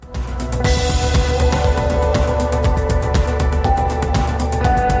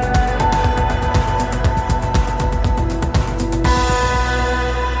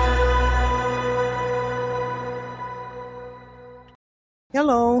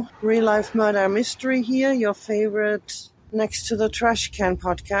to Real Life Murder Mystery here, your favorite Next to the Trash Can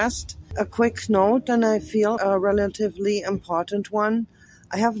podcast. A quick note, and I feel a relatively important one.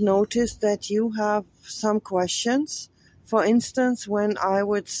 I have noticed that you have some questions. For instance, when I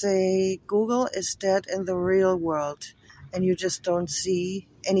would say Google is dead in the real world, and you just don't see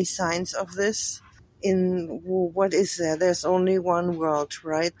any signs of this. What is there? There's only one world,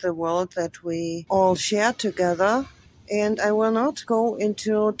 right? The world that we all share together. And I will not go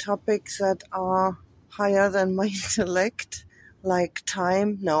into topics that are higher than my intellect, like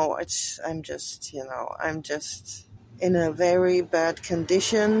time. No, I'm just in a very bad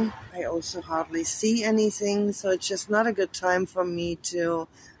condition. I also hardly see anything, so it's just not a good time for me to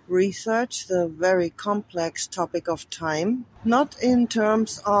research the very complex topic of time. Not in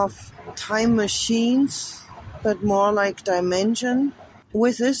terms of time machines, but more like dimension.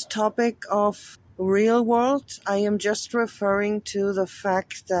 With this topic of real world, I am just referring to the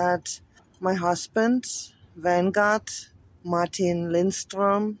fact that my husband, Vanguard, Martin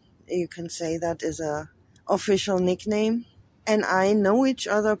Lindström, you can say that is a official nickname, and I know each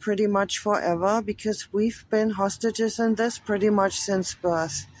other pretty much forever because we've been hostages in this pretty much since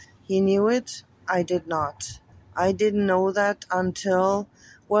birth. He knew it, I did not. I didn't know that until,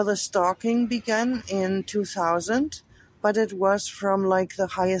 the stalking began in 2000, but it was from like the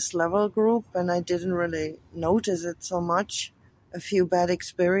highest level group, and I didn't really notice it so much. A few bad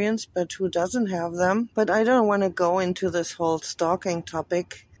experiences, but who doesn't have them? But I don't want to go into this whole stalking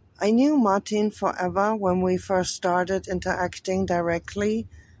topic. I knew Martin forever when we first started interacting directly.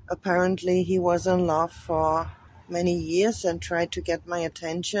 Apparently he was in love for many years and tried to get my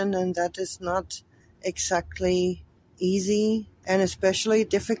attention, and that is not exactly easy, and especially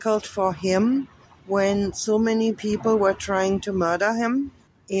difficult for him when so many people were trying to murder him,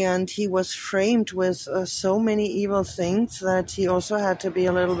 and he was framed with so many evil things that he also had to be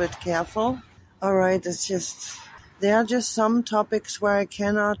a little bit careful. All right, there are just some topics where I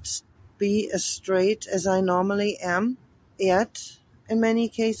cannot be as straight as I normally am, in many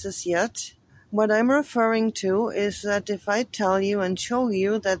cases yet. What I'm referring to is that if I tell you and show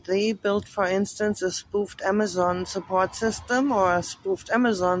you that they built, for instance, a spoofed Amazon support system or a spoofed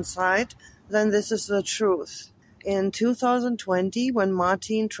Amazon site, then this is the truth. In 2020, when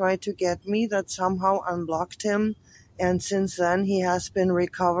Martin tried to get me, that somehow unblocked him, and since then he has been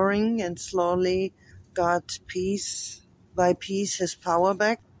recovering and slowly got piece by piece his power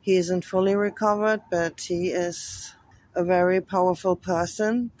back. He isn't fully recovered, but he is a very powerful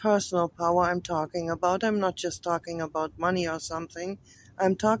person. Personal power I'm talking about. I'm not just talking about money or something.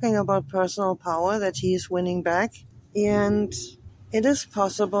 I'm talking about personal power that he is winning back. And it is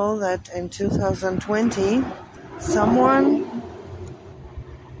possible that in 2020, someone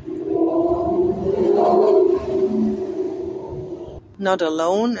not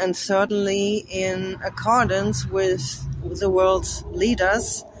alone and certainly in accordance with the world's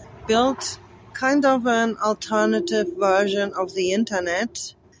leaders built kind of an alternative version of the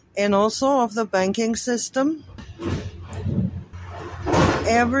internet and also of the banking system.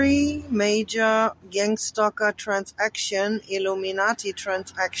 Every major gangstalker transaction, Illuminati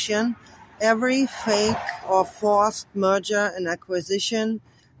transaction, every fake or forced merger and acquisition,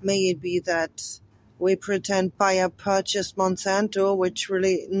 may it be that we pretend buyer purchased Monsanto, which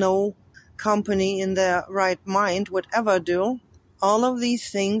really no company in their right mind would ever do. All of these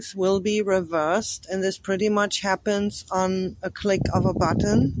things will be reversed, and this pretty much happens on a click of a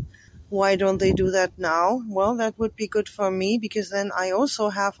button. Why don't they do that now? Well, that would be good for me, because then I also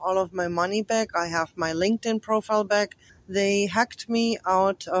have all of my money back. I have my LinkedIn profile back. They hacked me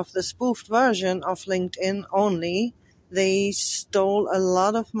out of the spoofed version of LinkedIn only. They stole a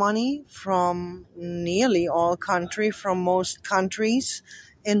lot of money from nearly all countries, from most countries,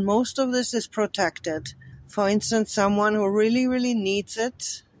 and most of this is protected. For instance, someone who really, really needs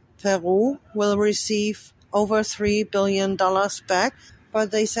it, Peru, will receive over $3 billion back,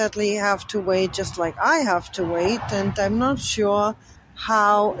 but they sadly have to wait just like I have to wait, and I'm not sure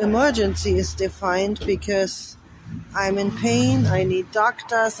how emergency is defined because I'm in pain, I need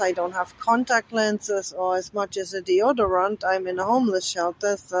doctors, I don't have contact lenses or as much as a deodorant, I'm in a homeless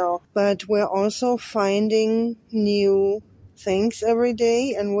shelter, but we're also finding new things every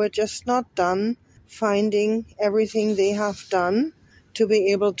day, and we're just not done finding everything they have done to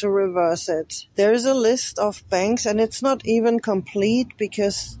be able to reverse it. There is a list of banks, and it's not even complete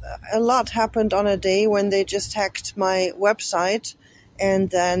because a lot happened on a day when they just hacked my website, and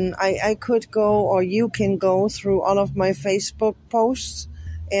then I could go, or you can go through all of my Facebook posts,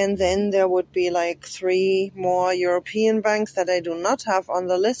 and then there would be like 3 more European banks that I do not have on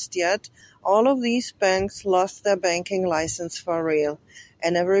the list yet, All of these banks lost their banking license for real,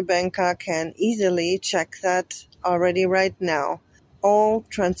 and every banker can easily check that already right now. All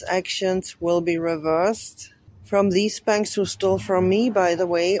transactions will be reversed from these banks who stole from me, by the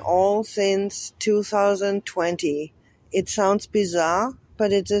way, all since 2020. It sounds bizarre,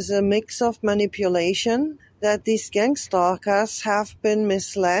 but it is a mix of manipulation that these gang stalkers have been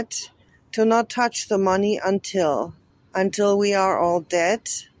misled to not touch the money until we are all dead.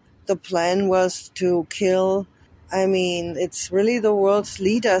 The plan was to kill, it's really the world's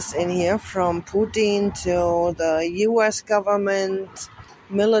leaders in here, from Putin to the US government,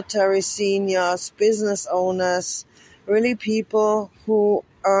 military seniors, business owners, really people who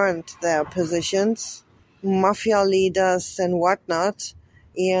earned their positions, mafia leaders and whatnot.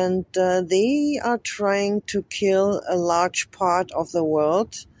 And they are trying to kill a large part of the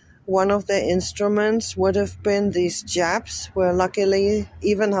world. One of their instruments would have been these Japs, who luckily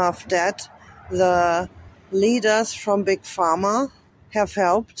even half dead. The leaders from Big Pharma have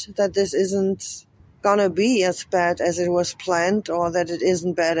helped that this isn't gonna be as bad as it was planned, or that it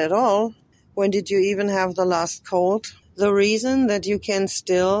isn't bad at all. When did you even have the last cold? The reason that you can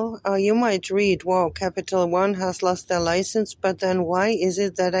still, you might read, wow, Capital One has lost their license, but then why is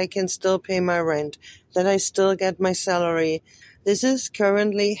it that I can still pay my rent, that I still get my salary? This is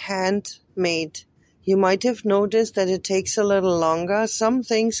currently handmade. You might have noticed that it takes a little longer. Some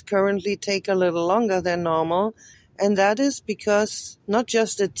things currently take a little longer than normal, and that is because not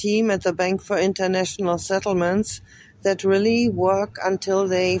just a team at the Bank for International Settlements that really work until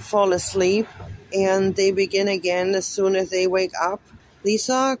they fall asleep and they begin again as soon as they wake up. These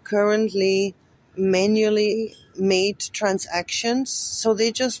are currently manually made transactions, so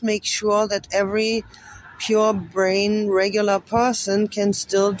they just make sure that every pure brain regular person can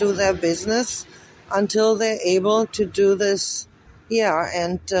still do their business until they're able to do this. Yeah,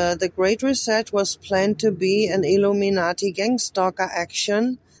 and the Great Reset was planned to be an Illuminati gang stalker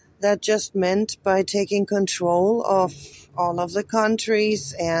action that just meant by taking control of all of the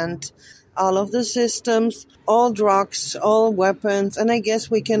countries and all of the systems, all drugs, all weapons, and I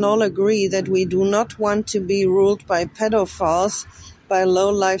guess we can all agree that we do not want to be ruled by pedophiles, by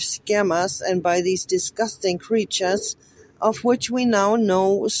low-life scammers, and by these disgusting creatures, of which we now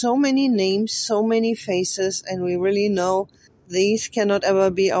know so many names, so many faces, and we really know these cannot ever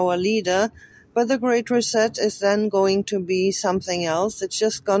be our leader. But the Great Reset is then going to be something else. It's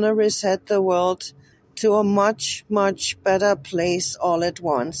just gonna reset the world to a much, much better place all at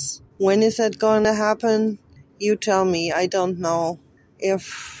once. When is that gonna happen? You tell me. I don't know.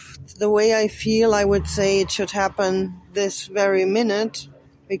 If the way I feel, I would say it should happen this very minute,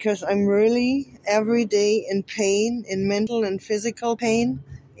 because I'm really every day in pain, in mental and physical pain,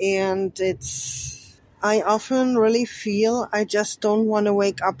 and I often really feel I just don't want to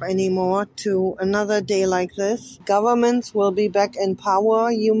wake up anymore to another day like this. Governments will be back in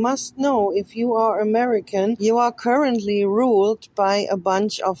power. You must know, if you are American, you are currently ruled by a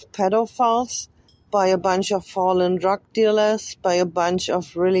bunch of pedophiles, by a bunch of fallen drug dealers, by a bunch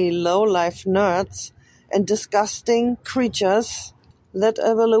of really low-life nerds and disgusting creatures that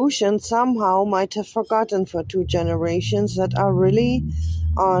evolution somehow might have forgotten for 2 generations, that are really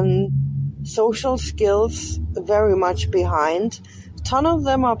on social skills very much behind. A ton of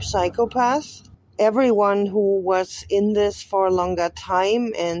them are psychopaths. Everyone who was in this for a longer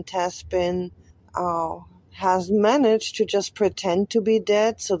time and has managed to just pretend to be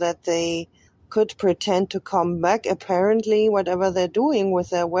dead so that they could pretend to come back. Apparently, whatever they're doing with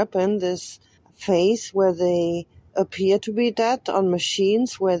their weapon, this phase where they appear to be dead on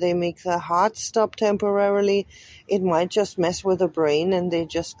machines, where they make their heart stop temporarily, it might just mess with the brain and they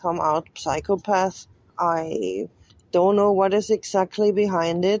just come out psychopaths. I don't know what is exactly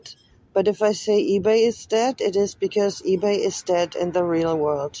behind it, but if I say eBay is dead, it is because eBay is dead in the real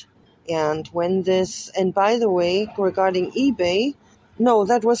world. And by the way, regarding eBay, no,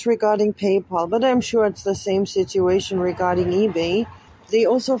 that was regarding PayPal, but I'm sure it's the same situation regarding eBay. They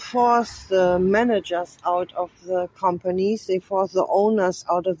also force the managers out of the companies. They force the owners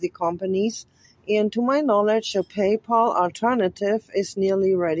out of the companies. And to my knowledge, a PayPal alternative is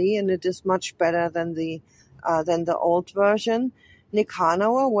nearly ready, and it is much better than the old version. Nick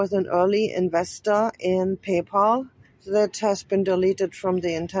Hanauer was an early investor in PayPal. That has been deleted from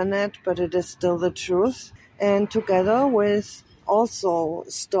the internet, but it is still the truth. And together with, also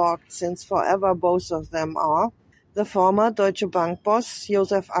stalked since forever, both of them are, the former Deutsche Bank boss,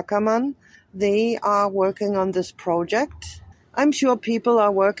 Josef Ackermann. They are working on this project. I'm sure people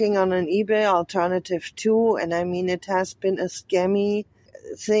are working on an eBay alternative too, and it has been a scammy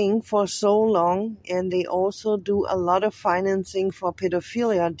thing for so long, and they also do a lot of financing for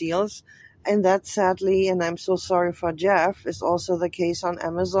pedophilia deals. And that sadly, and I'm so sorry for Jeff, is also the case on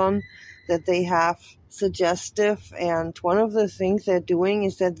Amazon, that they have suggestive, and one of the things they're doing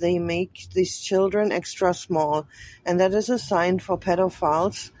is that they make these children extra small. And that is a sign for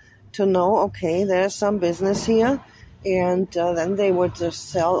pedophiles to know, okay, there's some business here. And then they would just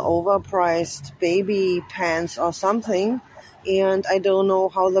sell overpriced baby pants or something. And I don't know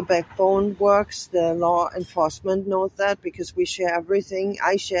how the backbone works. The law enforcement knows that because we share everything.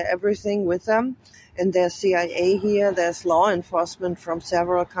 I share everything with them. And there's CIA here. There's law enforcement from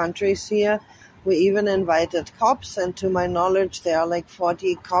several countries here. We even invited cops. And to my knowledge, there are like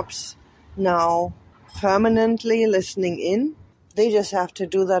 40 cops now permanently listening in. They just have to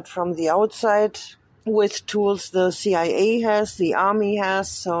do that from the outside with tools the CIA has, the Army has,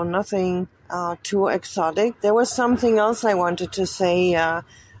 so nothing too exotic. There was something else I wanted to say.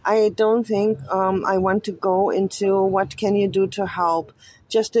 I don't think I want to go into what can you do to help.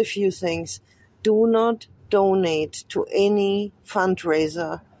 Just a few things. Do not donate to any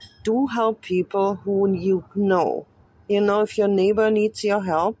fundraiser. Do help people who you know. You know, if your neighbor needs your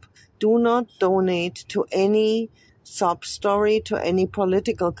help, do not donate to any sob story, to any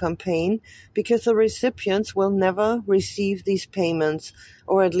political campaign, because the recipients will never receive these payments,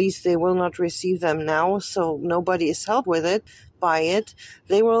 or at least they will not receive them now, so nobody is helped with it, by it.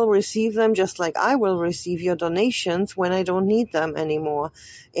 They will receive them just like I will receive your donations when I don't need them anymore.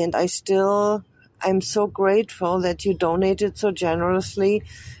 And I'm so grateful that you donated so generously.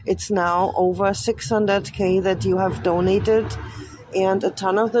 It's now over 600K that you have donated, and a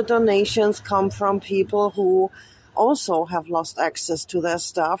ton of the donations come from people who also have lost access to their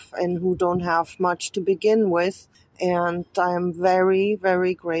stuff and who don't have much to begin with. And I'm very,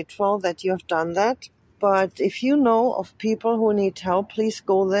 very grateful that you have done that. But if you know of people who need help, please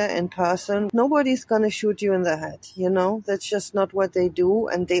go there in person. Nobody's going to shoot you in the head, you know? That's just not what they do.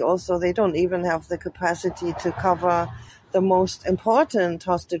 And they don't even have the capacity to cover the most important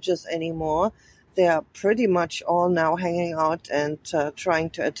hostages anymore. They are pretty much all now hanging out and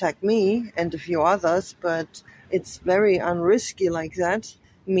trying to attack me and a few others, but it's very unrisky like that.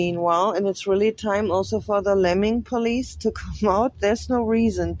 Meanwhile, and it's really time also for the lemming police to come out. There's no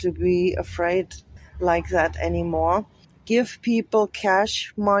reason to be afraid like that anymore. Give people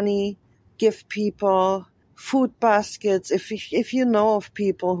cash, money, give people food baskets if you know of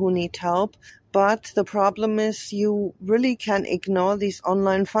people who need help. But the problem is you really can ignore these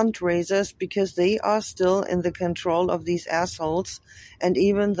online fundraisers because they are still in the control of these assholes. And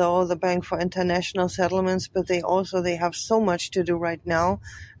even though the Bank for International Settlements, but they have so much to do right now,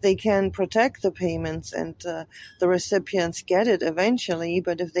 they can protect the payments and the recipients get it eventually.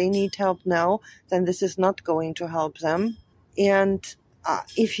 But if they need help now, then this is not going to help them. And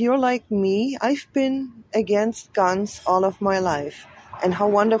if you're like me, I've been against guns all of my life. And how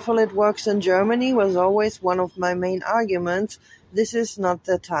wonderful it works in Germany was always one of my main arguments. This is not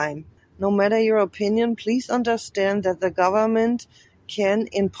the time. No matter your opinion, please understand that the government can,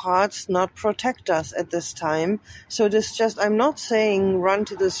 in parts, not protect us at this time. So I'm not saying run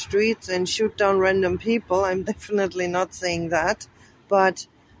to the streets and shoot down random people. I'm definitely not saying that. But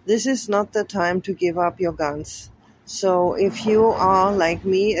this is not the time to give up your guns. So if you are, like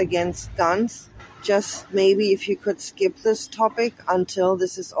me, against guns, just maybe if you could skip this topic until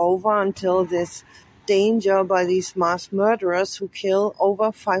this is over, until this danger by these mass murderers who kill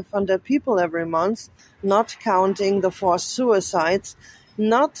over 500 people every month, not counting the forced suicides,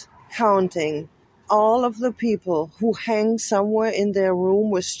 not counting all of the people who hang somewhere in their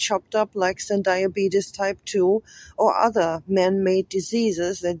room with chopped up legs and diabetes type 2 or other man-made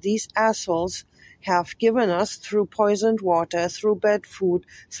diseases that these assholes have given us through poisoned water, through bad food,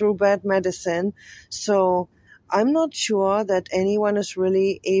 through bad medicine. So I'm not sure that anyone is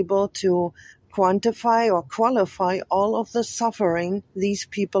really able to quantify or qualify all of the suffering these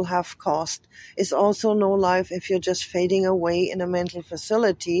people have caused. It's also no life if you're just fading away in a mental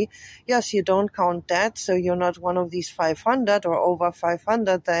facility. Yes, you don't count that, so you're not one of these 500 or over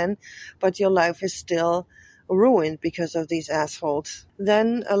 500 then, but your life is still ruined because of these assholes.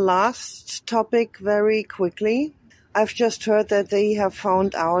 Then a last topic very quickly. I've just heard that they have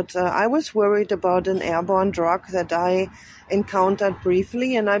found out, I was worried about an airborne drug that I encountered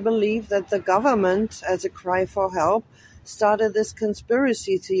briefly, and I believe that the government, as a cry for help, started this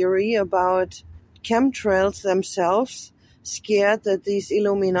conspiracy theory about chemtrails themselves, scared that these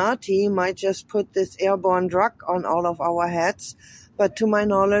Illuminati might just put this airborne drug on all of our heads. But to my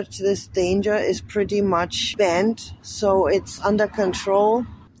knowledge, this danger is pretty much banned, so it's under control.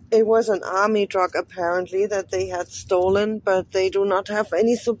 It was an army drug, apparently, that they had stolen, but they do not have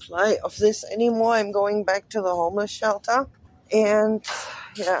any supply of this anymore. I'm going back to the homeless shelter. And,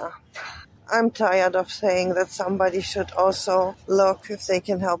 yeah, I'm tired of saying that somebody should also look if they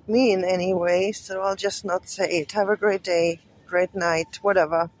can help me in any way, so I'll just not say it. Have a great day, great night,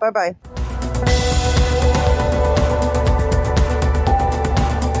 whatever. Bye-bye.